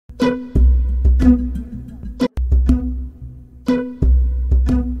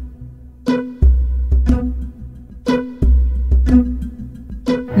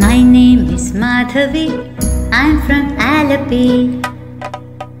Madhavi, I'm from Alleppey.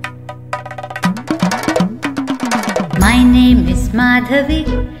 My name is Madhavi,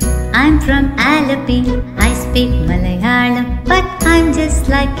 I'm from Alleppey. I speak Malayalam, but I'm just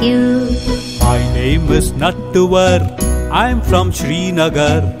like you. My name is Nattuvar, I'm from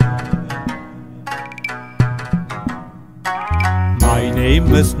Srinagar. My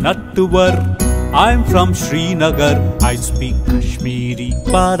name is Nattuvar, I'm from Srinagar. I speak Kashmiri,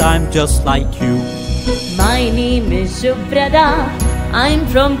 but I'm just like you. My name is Subhrada, I'm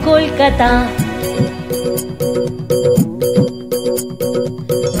from Kolkata.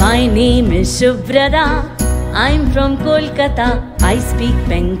 My name is Subhrada, I'm from Kolkata. I speak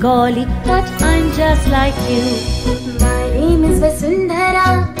Bengali, but I'm just like you. My name is Vasundhara,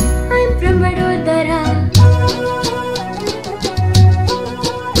 I'm from Vadodara.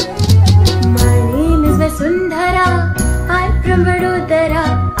 My name is Vasundhara, I'm from Vadodara.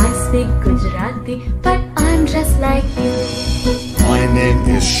 I speak Gujarati, but I'm just like you. My name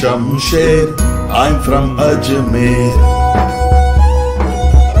is Shamsher, I'm from Ajmer.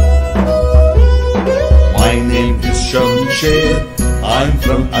 My name is Shamsher, I'm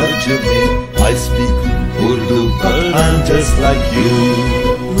from Ajmer. I speak Urdu, but I'm just like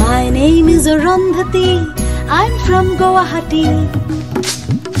you. My name is Arundhati, I'm from Guwahati.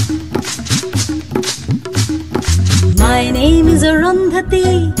 My name is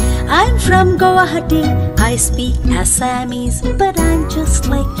Arundhati, I'm from Guwahati. I speak Assamese, but I'm just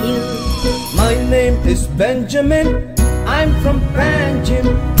like you. My name is Benjamin, I'm from Panjim.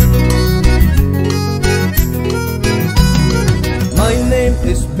 My name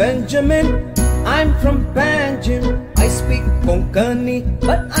is Benjamin, I'm from Panjim. I speak Konkani,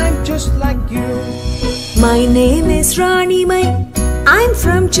 but I'm just like you. My name is Rani Mai, I'm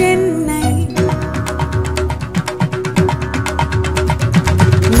from Chennai.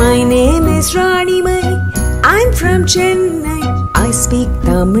 My name is Rani Mai, I'm from Chennai. I speak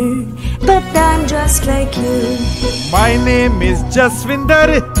Tamil, but I'm just like you. My name is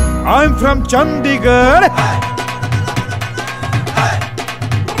Jaswinder, I'm from Chandigarh.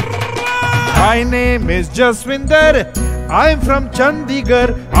 My name is Jaswinder, I'm from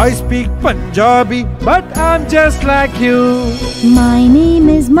Chandigarh. I speak Punjabi, but I'm just like you. My name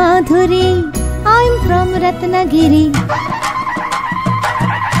is Madhuri, I'm from Ratnagiri.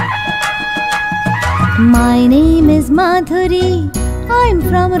 My name is Madhuri, I'm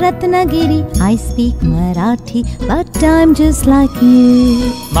from Ratnagiri. I speak Marathi, but I'm just like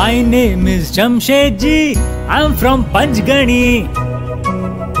you. My name is Jamshedji, I'm from Panchgani.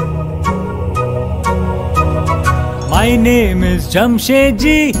 My name is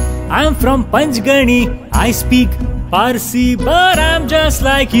Jamshedji, I'm from Panchgani. I speak Parsi, but I'm just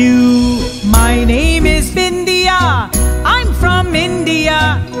like you. My name is Vindhya, I'm from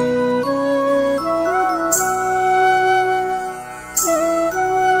India.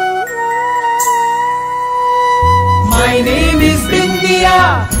 My name is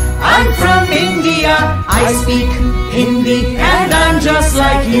Vindhya, I'm from India. I speak Hindi, and I'm just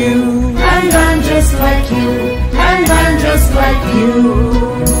like you. And I'm just like you. And I'm just like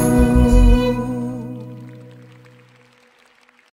you.